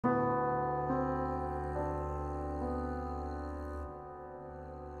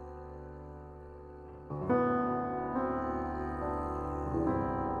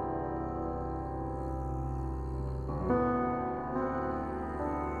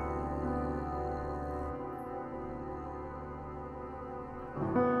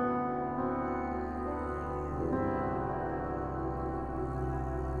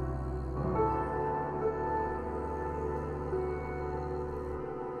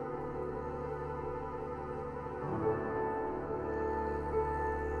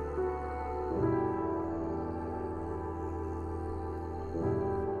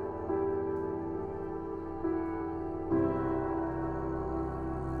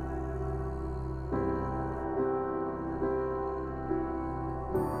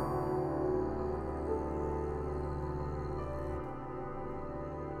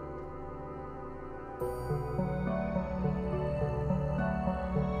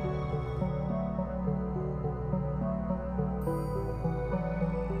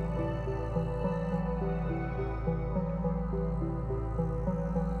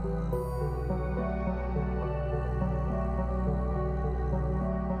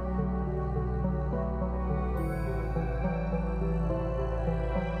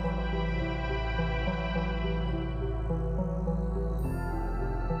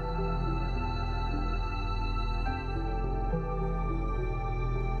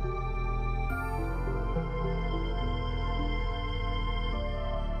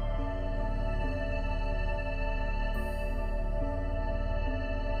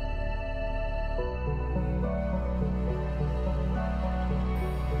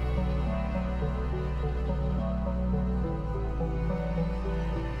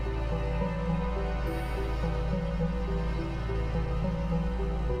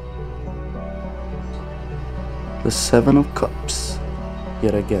The Seven of Cups,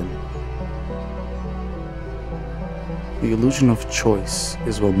 yet again. The illusion of choice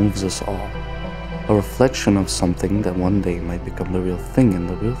is what moves us all. A reflection of something that one day might become the real thing, and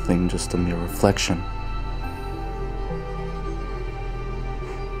the real thing just a mere reflection.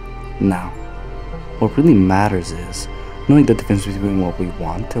 Now, what really matters is knowing the difference between what we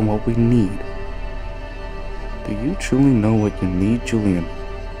want and what we need. Do you truly know what you need, Julian?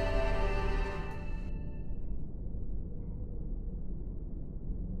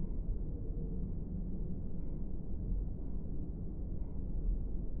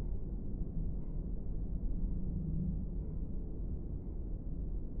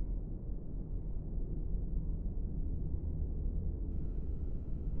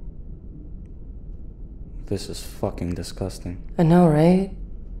 This is fucking disgusting. I know, right?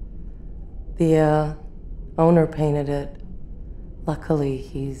 The owner painted it. Luckily,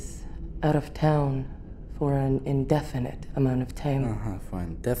 he's out of town for an indefinite amount of time. For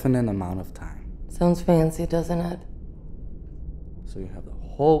an indefinite amount of time. Sounds fancy, doesn't it? So you have the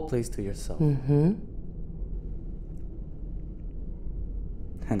whole place to yourself. Mm-hmm.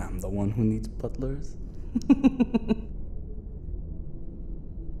 And I'm the one who needs butlers?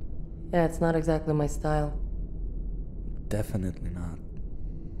 Yeah, it's not exactly my style. Definitely not.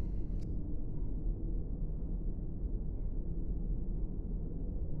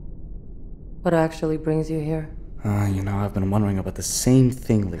 What actually brings you here? I've been wondering about the same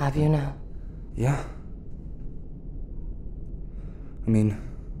thing lately. Have you now? Yeah. I mean,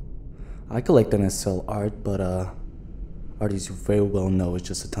 I collect and sell art, but art, as you very well know, is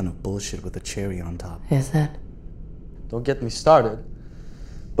just a ton of bullshit with a cherry on top. Is it? Don't get me started.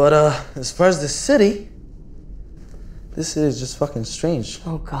 But as far as the city, this is just fucking strange.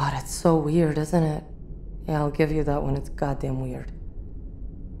 Oh god, it's so weird, isn't it? Yeah, I'll give you that one. It's goddamn weird.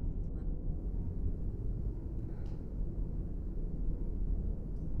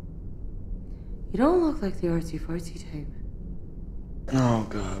 You don't look like the artsy-fartsy type. Oh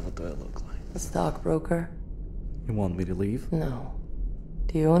god, what do I look like? A stockbroker? You want me to leave? No.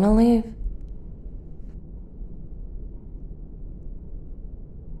 Do you want to leave?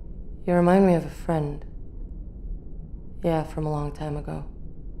 You remind me of a friend. Yeah, from a long time ago.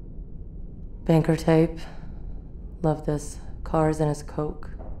 Banker type. Loved his cars and his coke.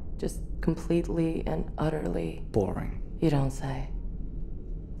 Just completely and utterly... boring. You don't say.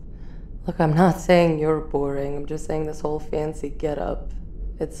 Look, I'm not saying you're boring. I'm just saying this whole fancy get-up.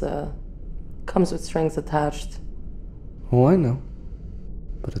 It's, comes with strings attached. Oh, I know.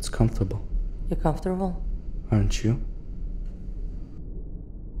 But it's comfortable. You comfortable? Aren't you?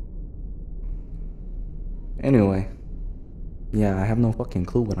 Anyway. Yeah, I have no fucking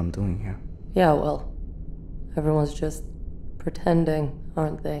clue what I'm doing here. Yeah, well, everyone's just pretending,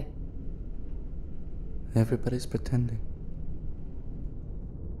 aren't they? Everybody's pretending.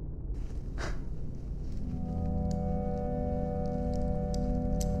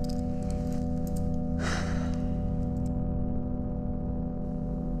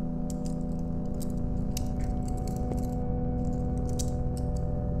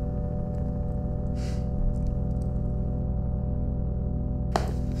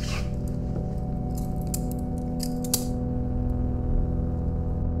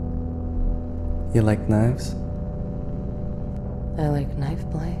 You like knives? I like knife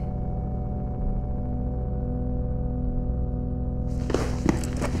play.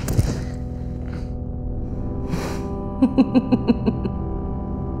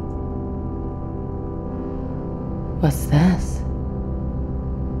 What's this?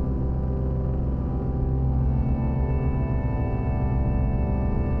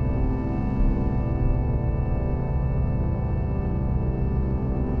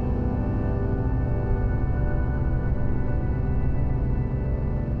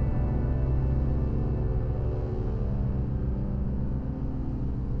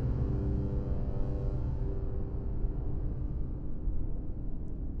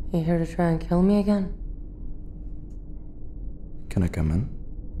 You here to try and kill me again? Can I come in?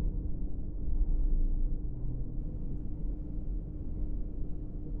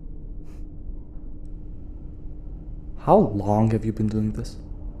 How long have you been doing this?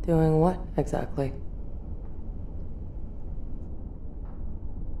 Doing what, exactly?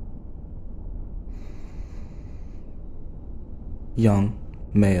 Young,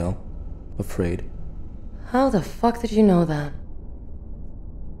 male, afraid. How the fuck did you know that?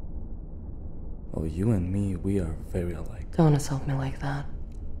 Oh, you and me, we are very alike. Don't insult me like that.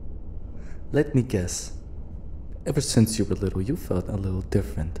 Let me guess. Ever since you were little, you felt a little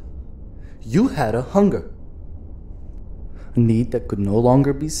different. You had a hunger. A need that could no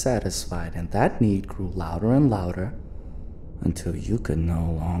longer be satisfied, and that need grew louder and louder until you could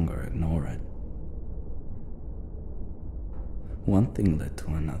no longer ignore it. One thing led to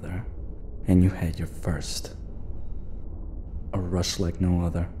another, and you had your first. A rush like no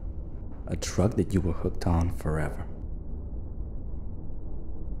other. A drug that you were hooked on forever.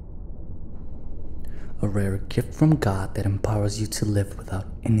 A rare gift from God that empowers you to live without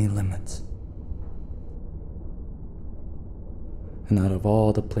any limits. And out of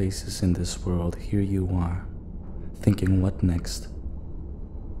all the places in this world, here you are, thinking what next?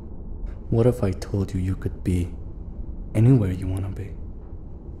 What if I told you you could be anywhere you want to be?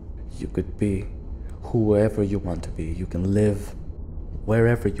 You could be whoever you want to be. You can live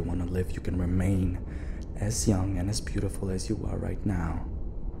wherever you want to live. You can remain as young and as beautiful as you are right now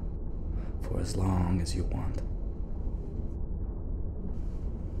for as long as you want.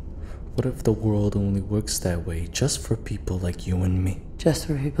 What if the world only works that way just for people like you and me? Just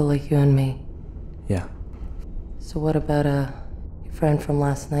for people like you and me? Yeah. So what about your friend from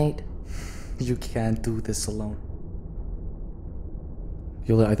last night? You can't do this alone.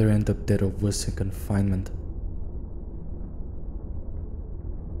 You'll either end up dead or worse in confinement.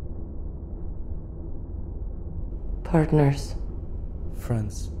 Partners.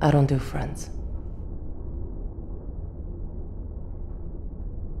 Friends. I don't do friends.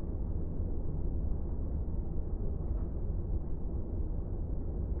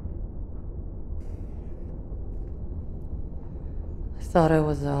 I thought I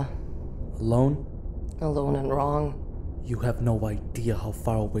was, Alone? alone and wrong. You have no idea how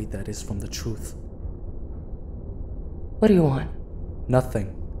far away that is from the truth. What do you want?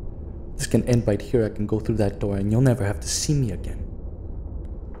 Nothing. This can end right here. I can go through that door and you'll never have to see me again.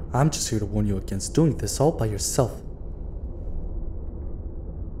 I'm just here to warn you against doing this all by yourself.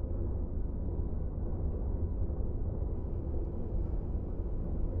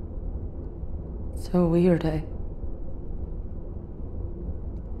 So weird, eh?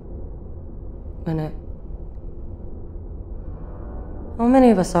 When How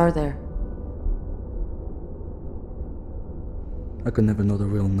many of us are there? I could never know the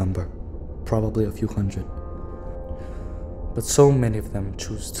real number. Probably a few hundred. But so many of them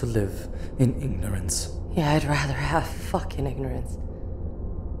choose to live in ignorance. Yeah, I'd rather have fucking ignorance.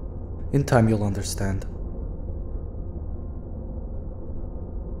 In time you'll understand.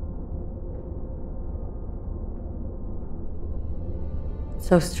 It's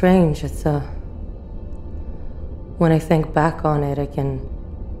so strange. It's when I think back on it, I can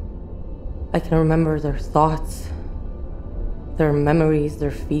remember their thoughts, their memories, their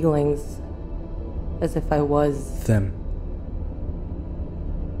feelings, as if I was Them.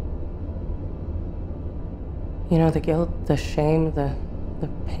 You know, the guilt, the shame, the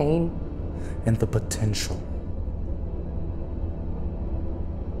pain. And the potential.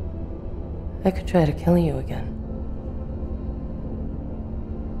 I could try to kill you again.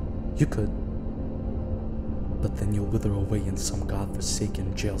 You could. But then you'll wither away in some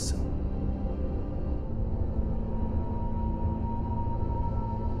godforsaken jail cell.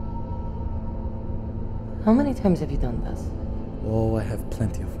 How many times have you done this? Oh, I have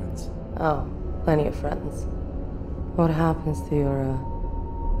plenty of friends. Oh, plenty of friends. What happens to your,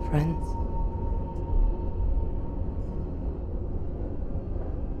 friends?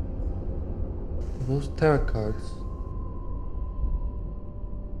 Those tarot cards.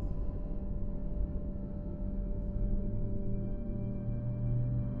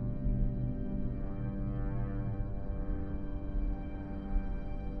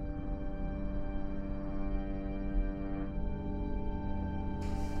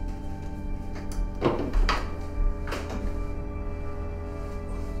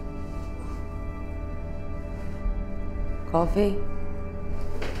 Coffee?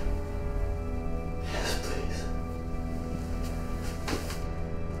 Yes, please.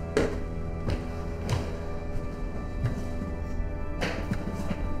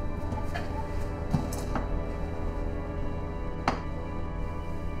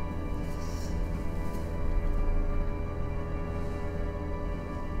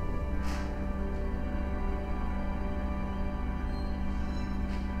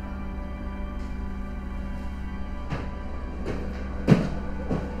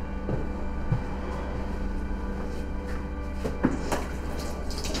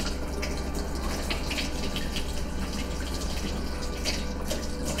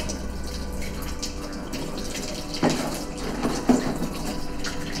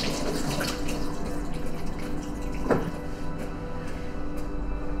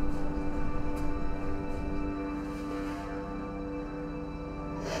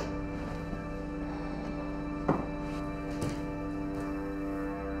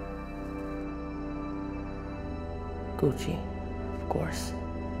 Gucci, of course.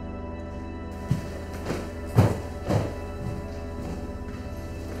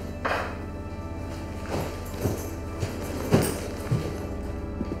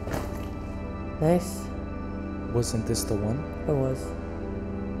 Nice. Wasn't this the one? It was.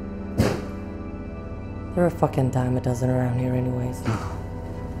 There are a fucking dime a dozen around here anyways.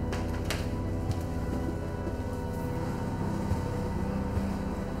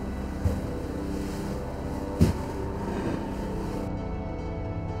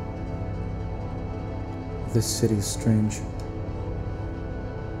 This city is strange.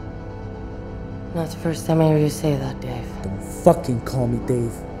 Not the first time I hear you say that, Dave. Don't fucking call me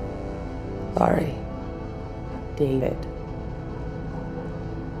Dave. Sorry. David.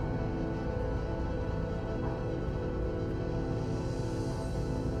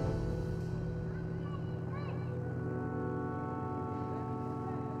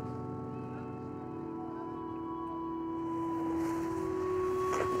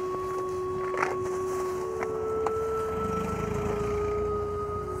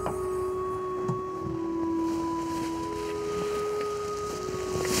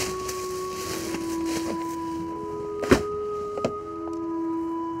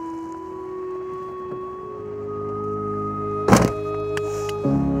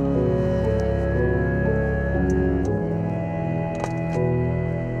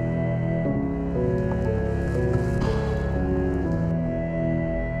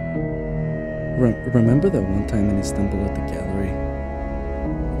 Remember that one time in Istanbul at the gallery?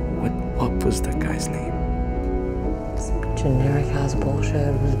 What was that guy's name? Some generic ass bullshit.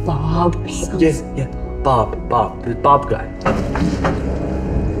 It was Bob. Yes, yeah. Bob. The Bob guy.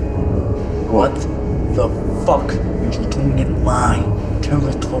 What the fuck are you doing in my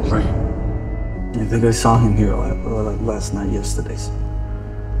territory? I think I saw him here like last night, yesterday's.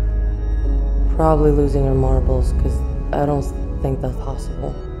 Probably losing her marbles, because I don't think that's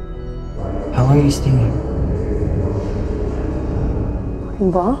possible. How long are you staying here?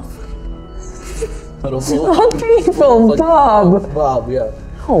 Bob? Little people, Bob! Bob, yeah.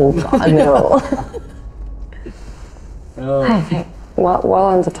 Oh, God, no. Oh. Hey, while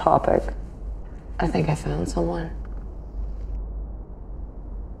on the topic, I think I found someone.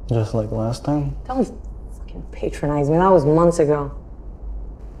 Just like last time? Don't fucking patronize me. That was months ago.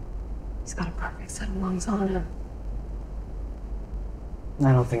 He's got a perfect set of lungs on him.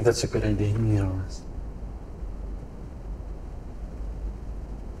 I don't think that's a good idea. You need a rest.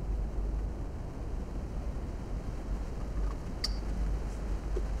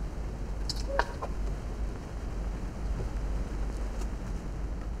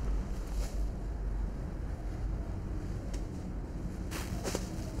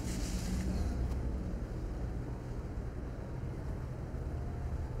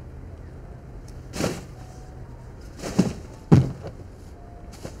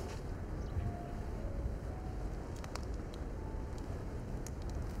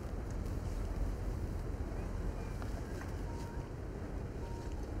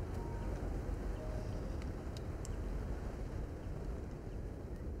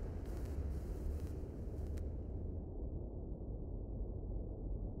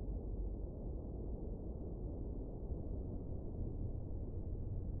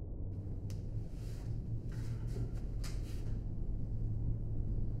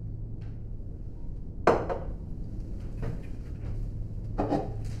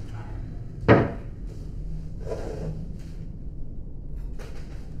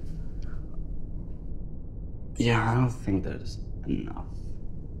 Yeah, I don't think there's enough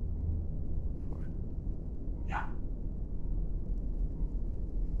for it. Yeah.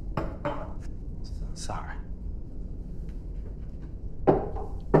 Sorry.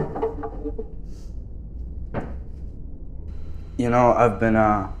 You know, I've been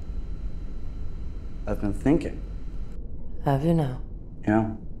thinking. Have you now?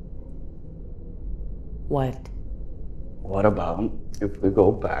 Yeah. What? What about if we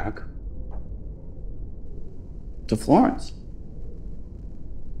go back to Florence?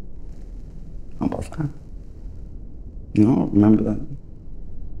 How about that? You know, remember that?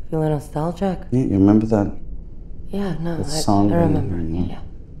 Feeling nostalgic? Yeah, you remember that? Yeah, no, That song. I remember. Yeah.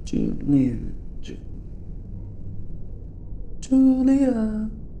 Julia. Julia.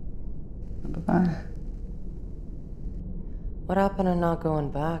 Remember that? What happened to not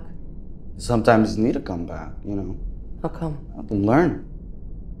going back? Sometimes you need to come back, you know. How come? To learn.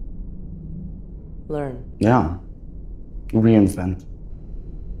 Learn. Yeah. Reinvent.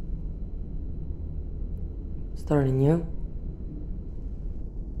 Starting new?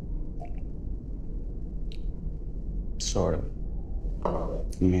 Sort of.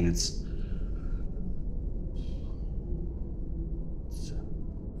 I mean, it's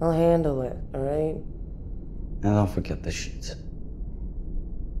I'll handle it, alright? and don't forget the sheets.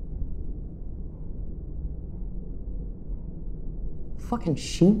 Fucking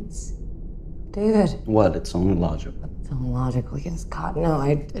sheets? David. What? It's only logical. It's illogical. Yes, God, no,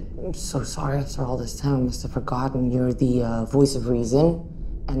 I'm so sorry after all this time. I must have forgotten you're the voice of reason.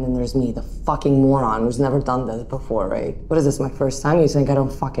 And then there's me, the fucking moron who's never done this before, right? What is this, my first time? You think I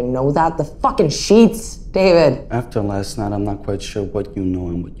don't fucking know that? The fucking sheets, David. After last night, I'm not quite sure what you know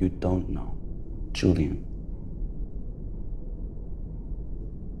and what you don't know. Julian.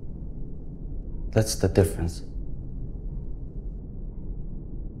 That's the difference.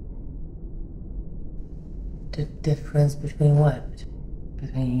 The difference between what?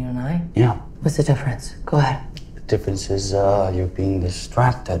 Between you and I? Yeah. What's the difference? Go ahead. The difference is you're being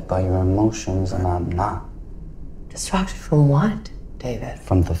distracted by your emotions and I'm not. Distracted from what, David?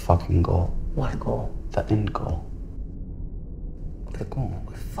 From the fucking goal. What goal? The end goal. The goal.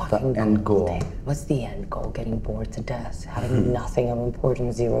 Fucking the end goal. David. What's the end goal? Getting bored to death? Having nothing of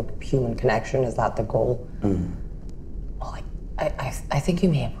importance, zero human connection? Is that the goal? Well, I think you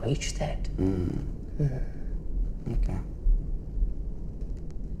may have reached it. Okay.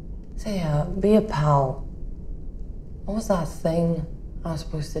 Say, be a pal. What was that thing I was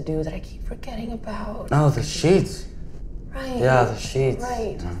supposed to do that I keep forgetting about? Oh, the sheets. Right. Yeah, the sheets.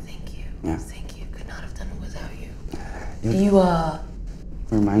 Right. Yeah. Thank you. Yeah. Thank you. Could not have done it without you.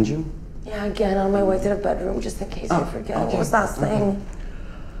 Remind you? Yeah, again, on my way to the bedroom, just in case I forget. okay. What was that thing?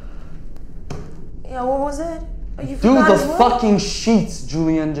 Yeah, what was it? Oh, you Do forgot the as well? fucking sheets,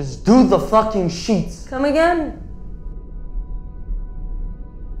 Julian. Just do the fucking sheets. Come again?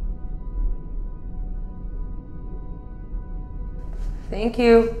 Thank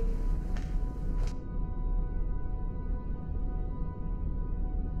you.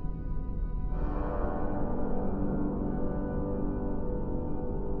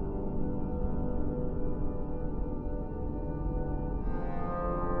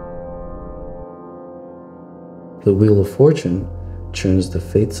 The wheel of fortune churns the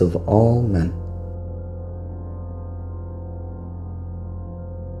fates of all men.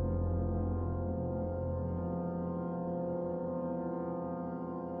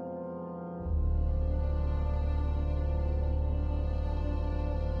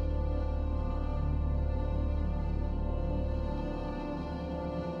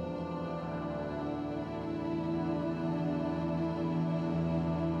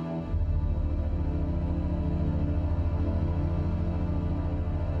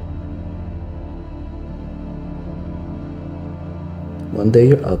 One day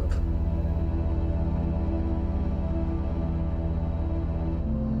you're up.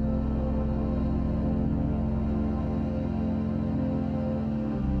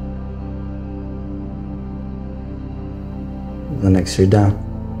 The next you're down.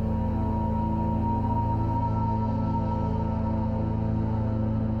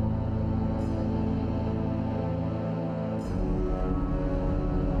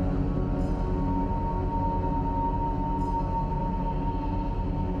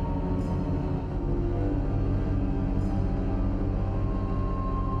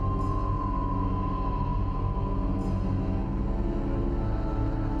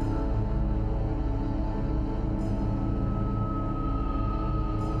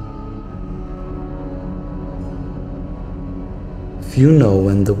 Few know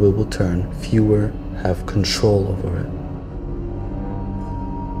when the wheel will turn, fewer have control over it.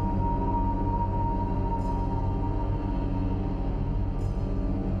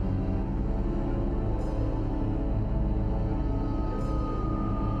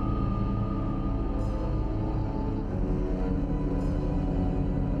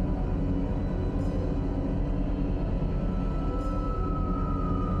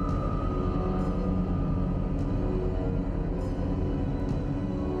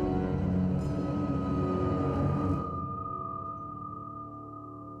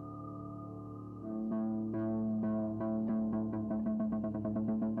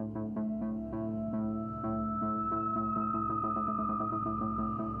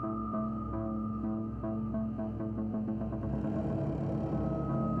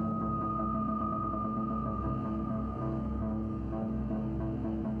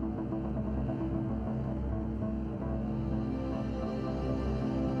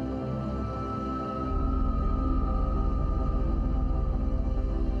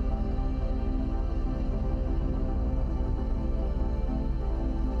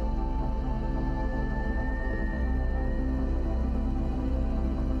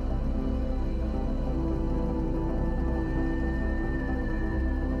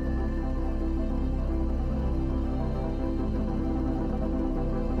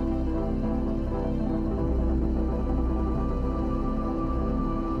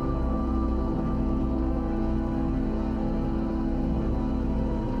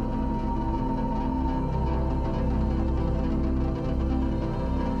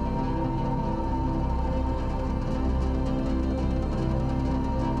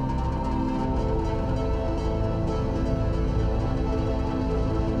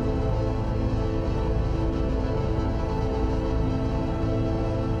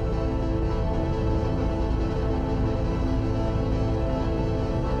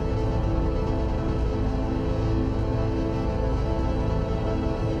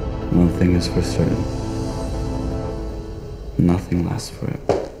 thing is for certain. Nothing lasts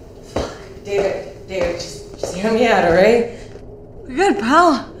forever. David, just hear me out, alright? We're good,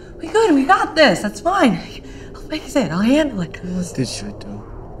 pal. We good, we got this, that's fine. I'll fix it, I'll handle it. What did you do?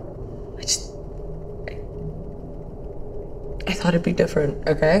 I thought it'd be different,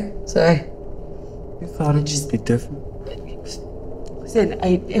 okay? So You thought it'd just be different? listen,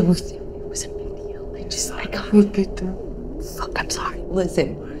 it wasn't a big deal. I got It would be different. Fuck, I'm sorry.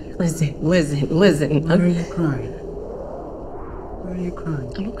 Listen. Why are you crying? Why are you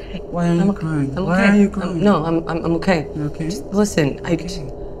crying? I'm okay. Why are you crying? I'm Why okay. are you crying? No, I'm okay. You okay? Just listen, I just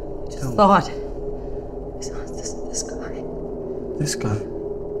thought. This guy. This guy.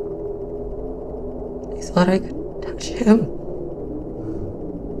 I thought I could touch him.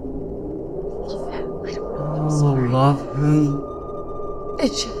 Love him. I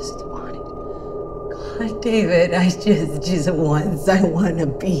just wanted. God, David, I just once. I want to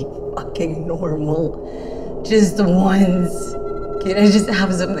be fucking normal. Just once. Can I just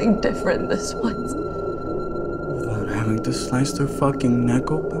have something different this once? Without having to slice their fucking neck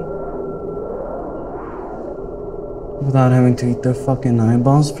open? Without having to eat their fucking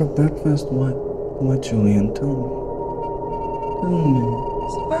eyeballs for breakfast? What, Julian? Tell me.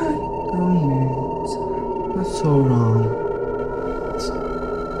 Sorry. Tell me. What's so wrong?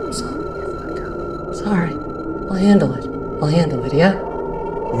 Sorry. I'll handle it. Yeah?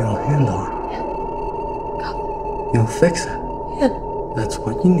 You'll handle it. Go. You'll fix it. Yeah. That's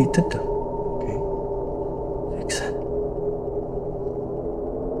what you need to do. Okay? Fix it.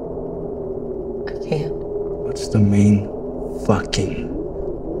 I can't. What's the main fucking?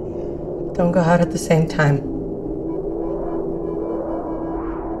 Don't go out at the same time.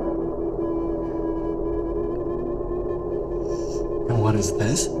 And what is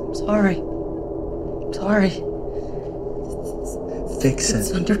this? Sorry. Fix It's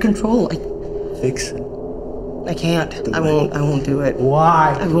it. under control. Fix it. I can't. I won't do it.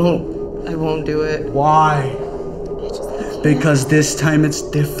 Why? I won't do it. Why? Because this time it's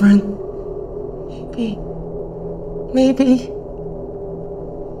different? Maybe.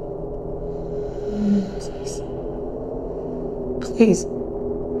 Please.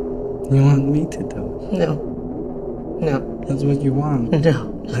 You want me to do it? No. That's what you want.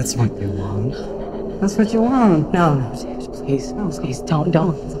 No. That's what you want. That's what you want. No, David, please. Please, don't.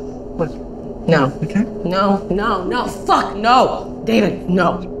 Look. No. Okay? No. Fuck, no. David,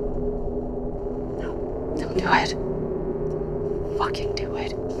 no. No. Don't do it. Fucking do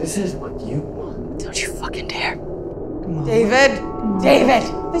it. This is what you want. Don't you fucking dare. Come on. David!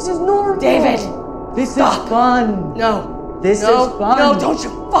 This is normal. David! This Stop. is fun. No. This is fun. No, don't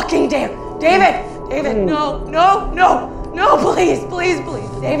you fucking dare. David! No, please.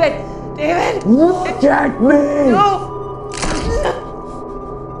 David! Look at me! No!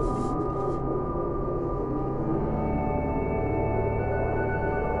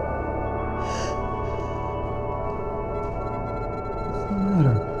 What's the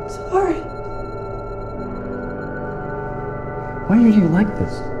matter? Sorry. Why are you like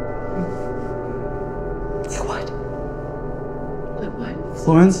this? What?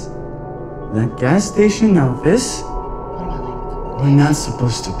 Florence, that gas station, now this? What am I like? We're not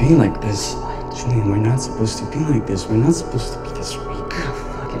supposed to be like this. Julian, we're not supposed to be like this. We're not supposed to be this weak. I'm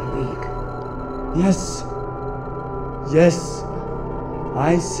fucking weak. Yes.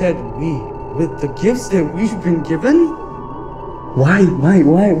 I said we. With the gifts that we've been given? Why do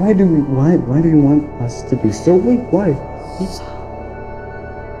you want us to be so weak? Why?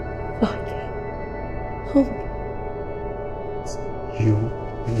 Fucking. Oh. You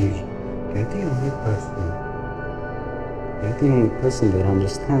and me. You're the only person that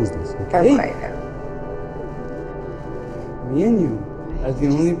understands this, okay? Right now. Me and you are the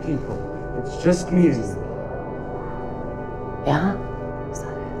only people. It's just me and you. Yeah? Is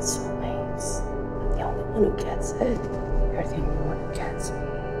that it? Soulmates. I'm the only one who gets it. You're the only one who gets me.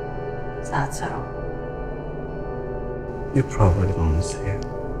 Is that so? You probably won't see it.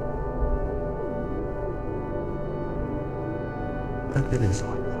 But it is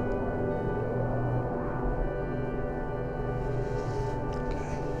like that.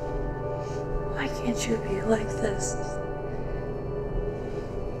 Why can't you be like this?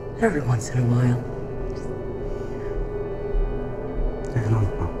 Every once in a while. I don't know.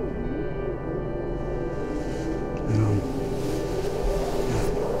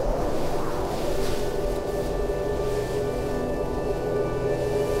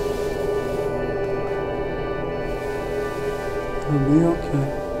 It'll be okay.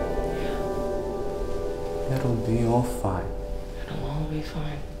 It'll be all fine. It'll all be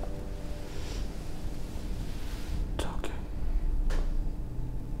fine.